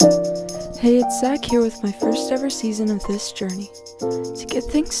Hey, it's Zach here with my first ever season of this journey. To get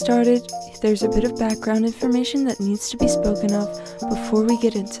things started, there's a bit of background information that needs to be spoken of before we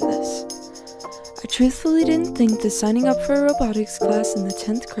get into this. I truthfully didn't think that signing up for a robotics class in the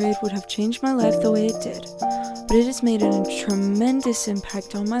 10th grade would have changed my life the way it did, but it has made a tremendous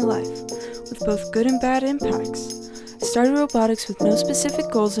impact on my life, with both good and bad impacts. I started robotics with no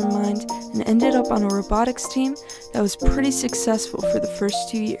specific goals in mind and ended up on a robotics team that was pretty successful for the first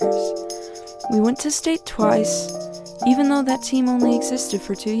 2 years. We went to state twice, even though that team only existed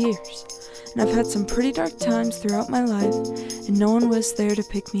for 2 years, and I've had some pretty dark times throughout my life, and no one was there to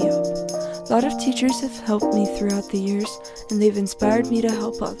pick me up. A lot of teachers have helped me throughout the years, and they've inspired me to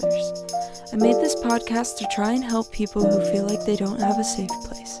help others. I made this podcast to try and help people who feel like they don't have a safe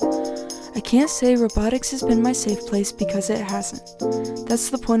place. I can't say robotics has been my safe place because it hasn't. That's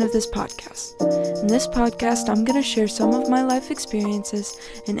the point of this podcast. In this podcast, I'm going to share some of my life experiences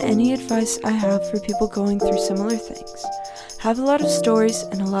and any advice I have for people going through similar things. I have a lot of stories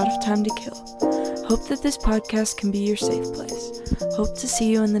and a lot of time to kill. Hope that this podcast can be your safe place. Hope to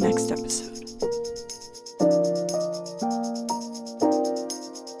see you in the next episode.